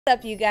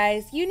What's up, you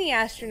guys? Uni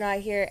Astronaut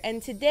here,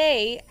 and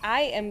today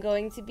I am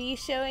going to be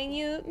showing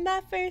you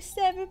my first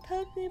ever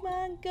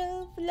Pokemon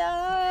Go vlog.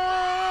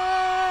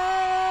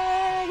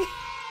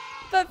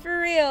 But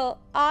for real,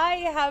 I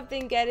have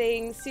been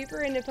getting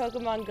super into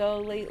Pokemon Go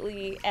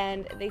lately,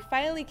 and they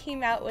finally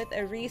came out with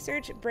a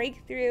research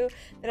breakthrough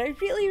that I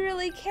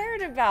really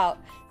cared about.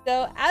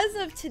 So as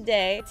of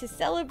today, to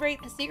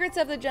celebrate the Secrets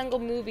of the Jungle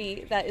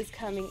movie that is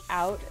coming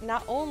out,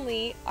 not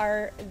only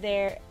are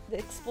there the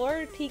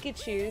Explorer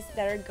Pikachus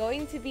that are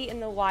going to be in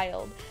the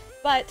wild,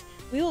 but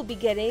we will be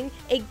getting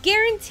a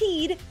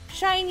guaranteed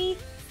shiny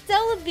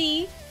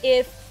Celebi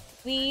if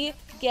we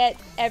get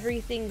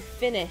everything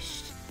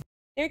finished.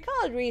 They're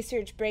called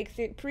research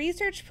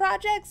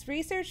projects,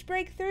 research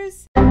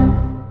breakthroughs.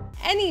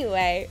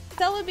 Anyway,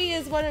 Celebi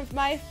is one of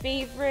my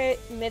favorite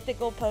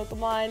mythical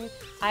Pokemon.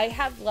 I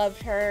have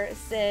loved her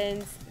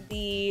since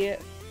the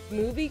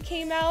movie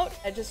came out.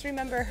 I just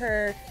remember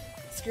her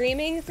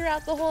screaming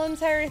throughout the whole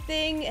entire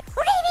thing.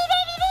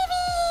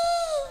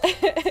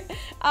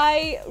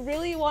 I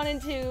really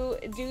wanted to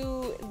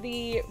do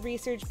the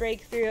research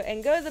breakthrough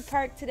and go to the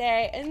park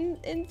today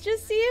and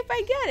just see if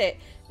I get it.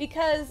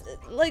 Because,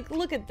 like,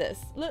 look at this.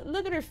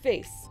 Look at her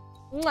face.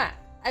 Mwah!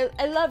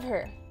 I love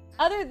her.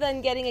 Other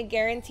than getting a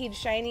guaranteed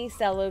shiny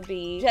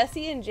Celebi,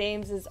 Jesse and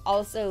James is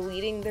also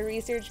leading the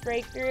research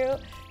breakthrough.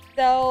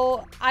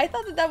 So I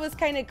thought that was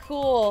kind of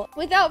cool.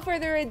 Without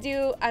further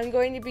ado, I'm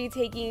going to be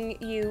taking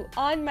you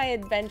on my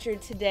adventure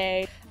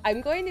today.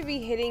 I'm going to be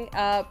hitting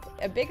up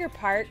a bigger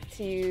park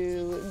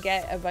to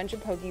get a bunch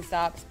of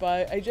Pokestops,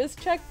 but I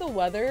just checked the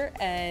weather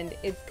and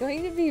it's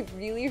going to be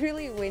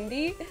really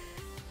windy.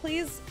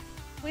 Please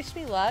wish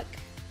me luck.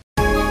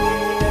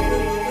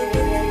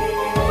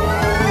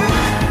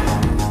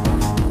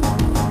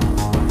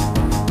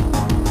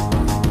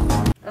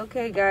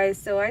 Okay guys,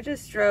 so I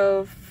just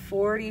drove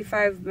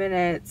 45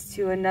 minutes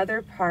to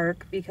another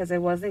park because I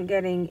wasn't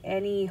getting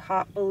any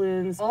hot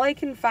balloons. All I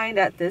can find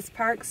at this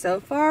park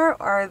so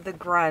far are the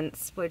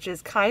grunts, which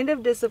is kind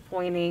of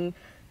disappointing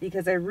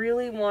because I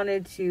really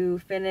wanted to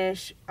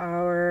finish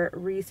our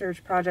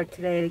research project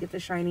today to get the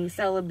shiny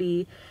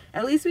Celebi.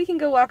 At least we can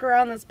go walk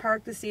around this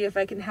park to see if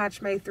I can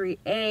hatch my 3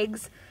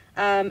 eggs,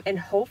 and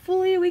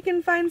hopefully we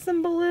can find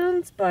some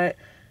balloons, but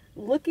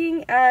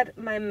looking at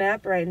my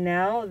map right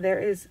now, there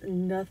is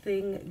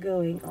nothing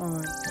going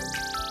on.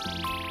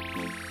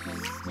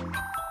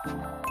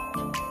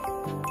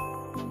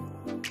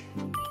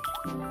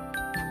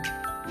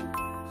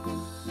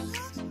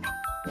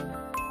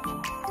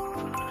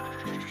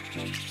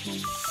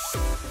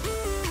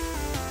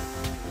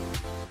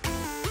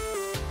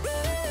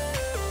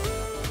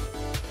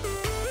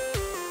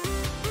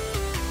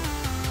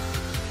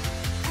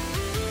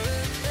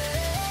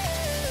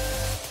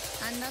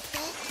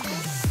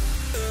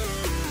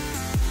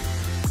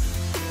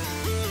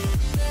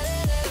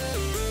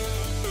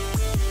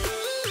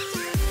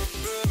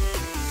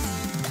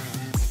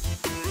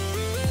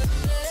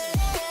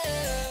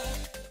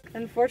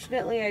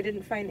 Unfortunately, I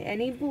didn't find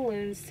any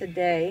balloons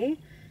today.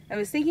 I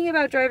was thinking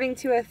about driving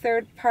to a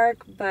third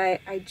park,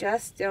 but I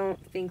just don't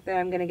think that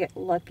I'm going to get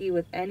lucky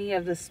with any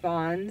of the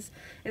spawns.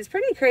 It's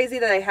pretty crazy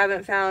that I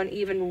haven't found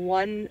even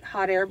one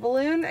hot air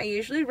balloon. I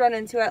usually run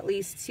into at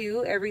least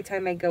 2 every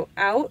time I go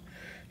out.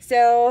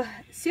 So,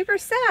 super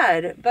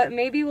sad, but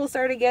maybe we'll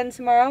start again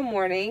tomorrow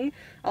morning.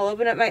 I'll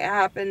open up my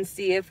app and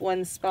see if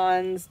one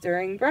spawns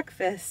during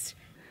breakfast.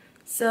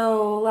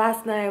 So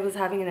last night I was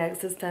having an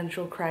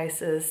existential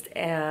crisis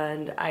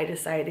and I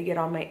decided to get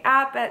on my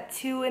app at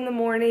 2 in the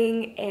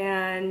morning,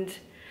 and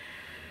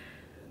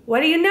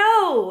what do you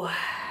know?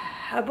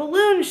 A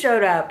balloon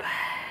showed up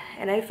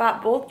and I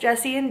fought both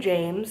Jesse and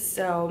James.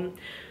 So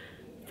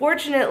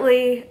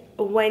fortunately,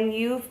 when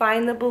you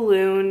find the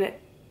balloon,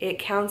 it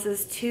counts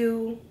as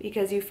 2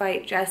 because you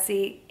fight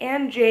Jesse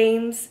and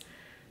James.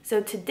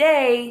 So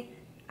today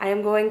I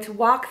am going to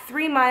walk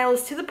 3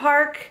 miles to the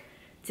park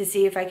to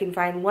see if I can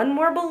find one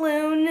more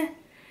balloon,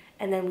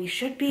 and then we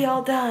should be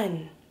all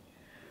done.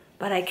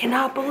 But I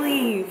cannot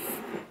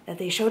believe that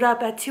they showed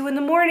up at 2 in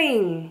the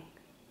morning.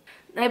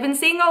 I've been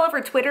seeing all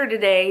over Twitter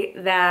today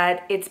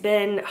that it's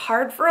been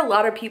hard for a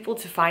lot of people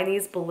to find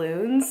these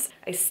balloons.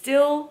 I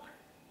still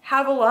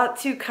have a lot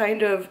to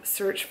kind of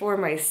search for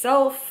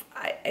myself.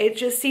 It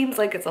just seems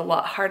like it's a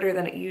lot harder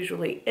than it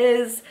usually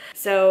is.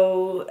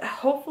 So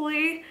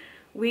hopefully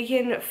we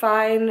can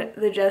find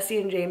the Jesse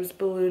and James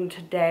balloon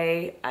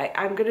today.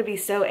 I'm gonna be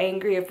so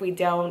angry if we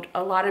don't.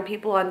 A lot of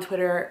people on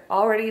Twitter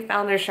already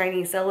found their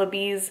shiny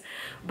Celebis,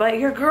 but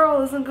your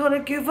girl isn't gonna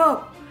give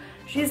up.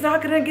 She's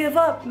not gonna give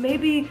up.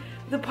 Maybe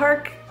the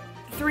park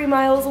 3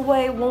 miles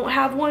away won't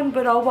have one,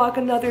 but I'll walk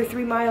another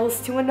 3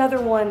 miles to another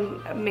one,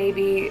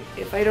 maybe,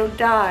 if I don't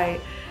die.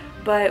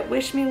 But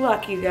wish me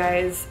luck, you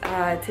guys.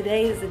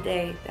 Today is the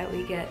day that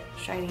we get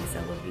shiny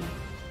Celebi.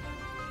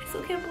 I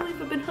still can't believe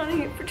I've been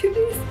hunting it for 2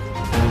 days.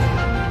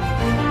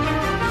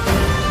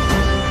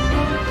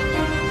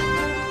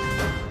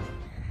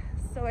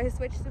 So I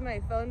switched to my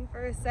phone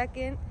for a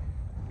second.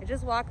 I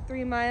just walked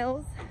 3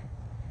 miles,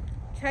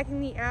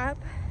 checking the app,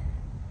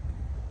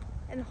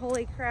 And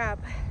holy crap,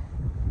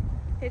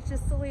 it's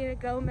just Selena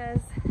Gomez.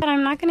 But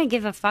I'm not gonna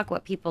give a fuck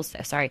what people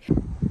say. Sorry.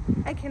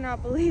 I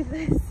cannot believe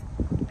this.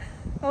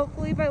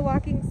 Hopefully by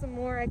walking some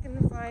more I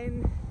can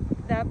find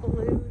that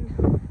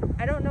balloon.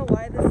 I don't know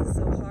why this is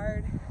so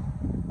hard.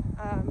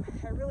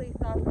 I really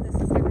thought that this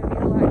was going to be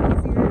a lot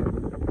easier,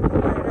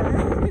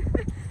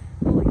 but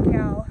holy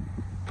cow.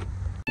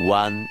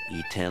 One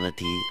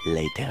eternity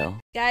later.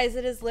 Guys,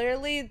 it is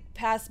literally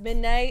past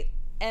midnight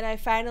and I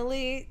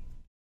finally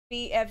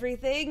beat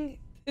everything.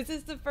 This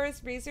is the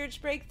first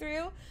research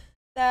breakthrough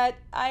that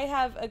I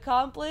have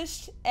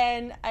accomplished,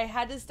 and I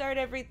had to start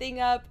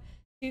everything up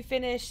to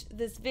finish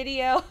this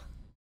video.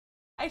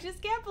 I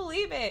just can't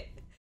believe it.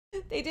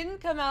 They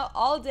didn't come out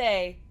all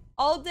day.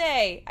 All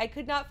day. I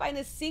could not find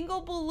a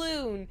single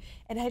balloon,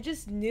 and I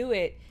just knew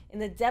it in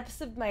the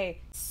depths of my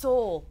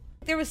soul.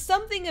 There was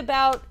something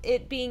about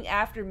it being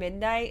after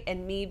midnight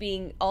and me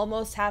being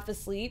almost half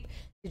asleep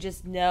to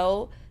just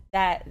know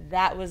that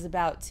that was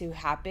about to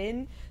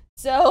happen.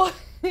 So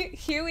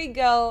here we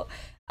go.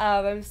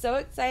 I'm so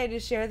excited to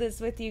share this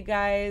with you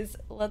guys.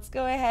 Let's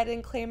go ahead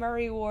and claim our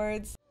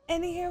rewards.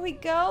 And here we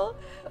go.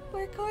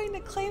 We're going to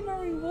claim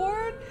our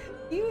reward.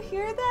 Do you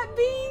hear that,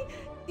 bee?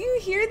 Do you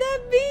hear that,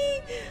 bee?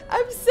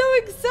 I'm so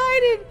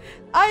excited.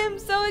 I am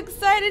so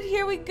excited.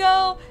 Here we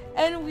go.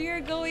 And we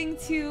are going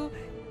to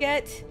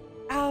get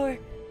our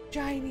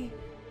shiny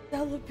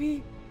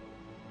Celebi.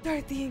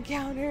 Start the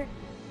encounter.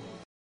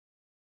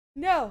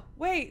 No,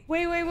 wait.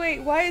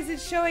 Why is it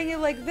showing it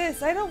like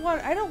this? I don't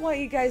want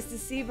you guys to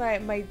see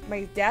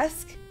my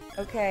desk.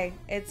 Okay,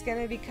 it's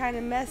gonna be kind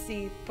of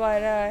messy,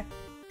 but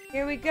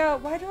here we go.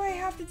 Why do I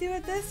have to do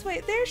it this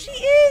way? There she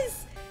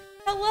is.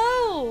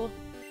 Hello.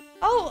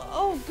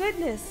 Oh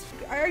goodness.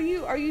 Are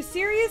you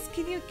serious?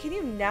 Can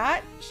you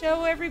not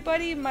show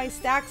everybody my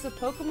stacks of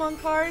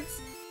Pokemon cards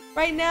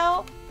right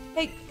now?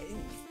 Hey,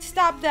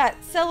 stop that.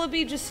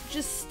 Celebi,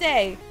 just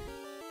stay.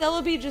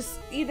 Celebi, just,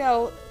 you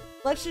know,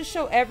 let's just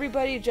show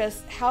everybody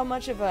just how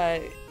much of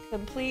a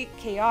complete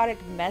chaotic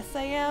mess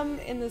I am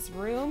in this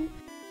room.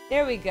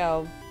 There we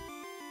go.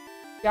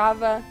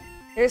 Java.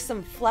 There's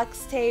some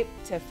flex tape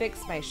to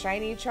fix my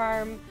shiny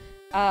charm.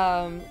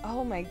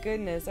 Oh my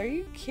goodness. Are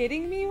you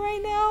kidding me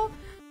right now?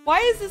 Why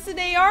is this in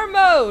AR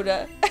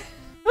mode?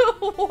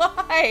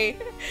 Why?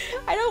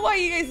 I don't want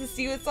you guys to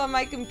see what's on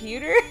my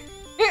computer.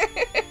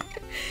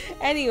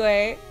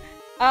 Anyway.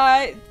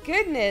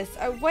 Goodness.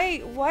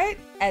 Wait, what?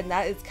 And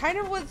that is kind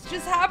of what's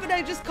just happened.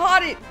 I just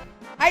caught it.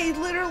 I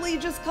literally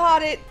just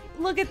caught it.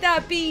 Look at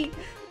that, bee.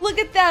 Look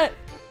at that.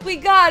 We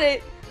got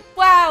it.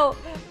 Wow.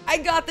 I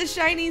got the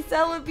shiny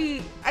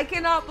Celebi. I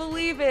cannot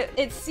believe it.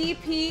 Its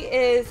CP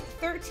is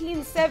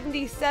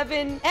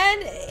 1377,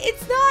 and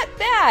it's not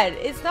bad.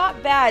 It's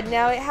not bad.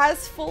 Now, it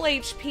has full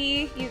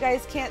HP. You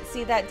guys can't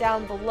see that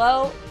down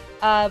below,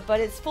 but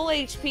it's full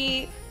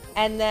HP,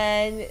 and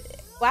then...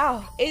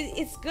 wow,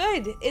 it's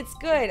good. It's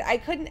good. I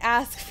couldn't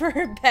ask for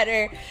a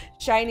better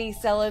shiny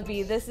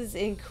Celebi. This is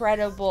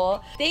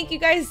incredible. Thank you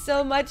guys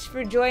so much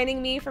for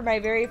joining me for my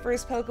very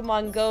first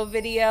Pokemon Go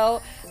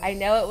video. I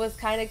know it was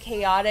kind of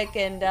chaotic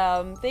and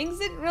things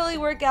didn't really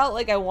work out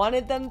like I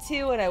wanted them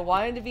to, and I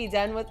wanted to be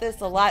done with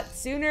this a lot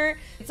sooner.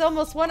 It's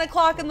almost 1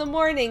 o'clock in the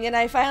morning and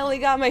I finally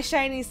got my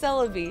shiny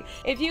Celebi.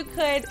 If you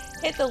could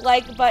hit the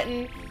like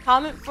button,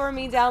 comment for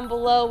me down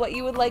below what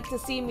you would like to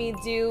see me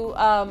do.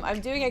 I'm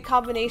doing a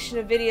combination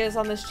of videos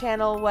on this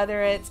channel,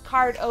 whether it's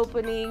card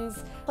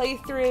openings,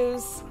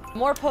 playthroughs,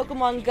 more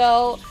Pokemon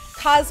Go,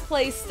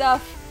 cosplay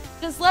stuff.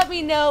 Just let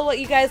me know what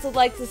you guys would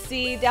like to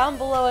see down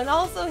below, and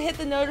also hit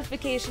the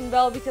notification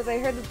bell because I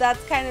heard that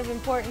that's kind of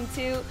important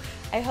too.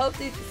 I hope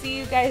to see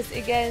you guys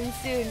again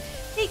soon.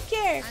 Take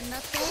care!